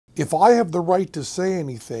If I have the right to say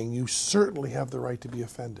anything, you certainly have the right to be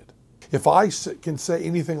offended. If I can say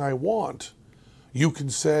anything I want, you can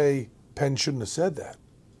say, Penn shouldn't have said that.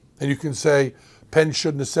 And you can say, Penn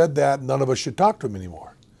shouldn't have said that, none of us should talk to him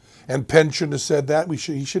anymore. And Penn shouldn't have said that, he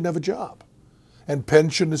shouldn't have a job. And Penn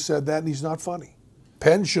shouldn't have said that, and he's not funny.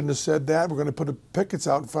 Penn shouldn't have said that, we're going to put pickets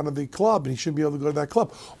out in front of the club, and he shouldn't be able to go to that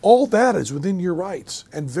club. All that is within your rights,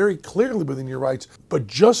 and very clearly within your rights. But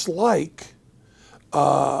just like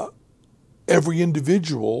every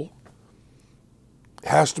individual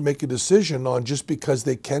has to make a decision on just because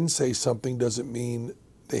they can say something doesn't mean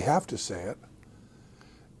they have to say it.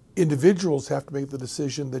 Individuals have to make the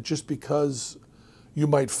decision that just because you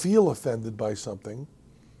might feel offended by something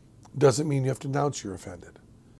doesn't mean you have to announce you're offended.